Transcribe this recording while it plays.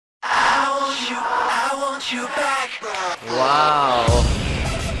I want you back. Wow.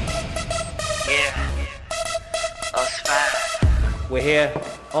 Yeah. Us5. We're here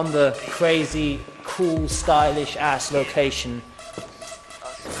on the crazy, cool, stylish ass location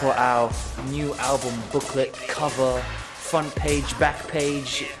for our new album booklet, cover, front page, back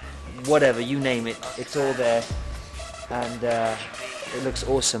page, whatever, you name it, it's all there. And it looks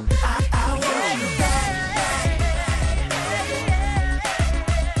awesome.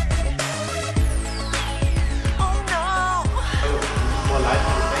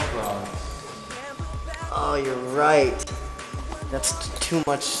 Oh, you're right. That's too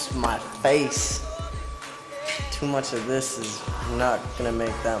much my face. Too much of this is not gonna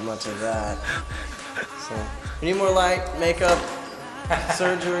make that much of that. So, we need more light, makeup,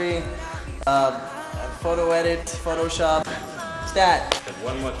 surgery, photo edit, Photoshop. Stat.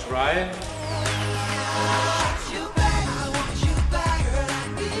 One more try.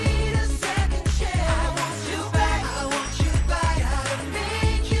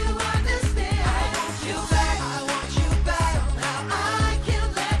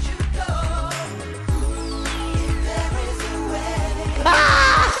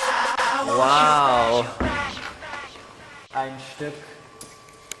 Wow. Ein Stück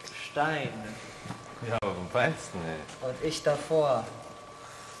Stein. Ja, aber vom Feinsten, ey. Und ich davor.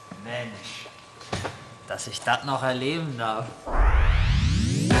 Mensch, dass ich das noch erleben darf.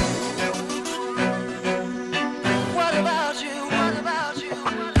 What about you? What about you?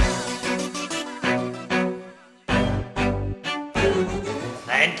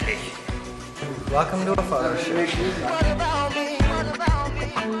 Endlich. Welcome to a photo shoot. What about me? What about me?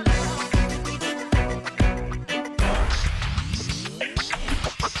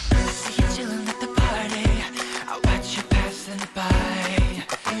 See you chilling at the party. I watch you passing by.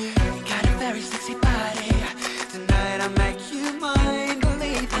 You got a very sexy body. Tonight I make you mine.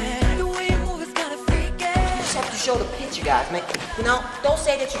 Believe it. The way you move is kind of freaky. You just have to show the picture, guys, man. You know, don't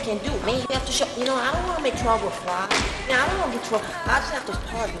say that you can do it, man. You have to show, you know, I don't want to make trouble with fly. You know, I don't want to get trouble. I just have to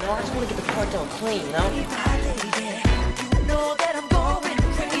party, you know. I just want to get the part done clean, you know. You know that I'm going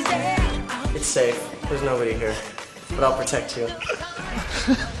crazy. It's safe. There's nobody here. But I'll protect you.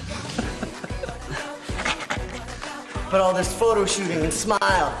 But all this photo shooting and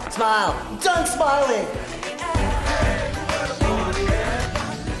smile. I'm done smiling.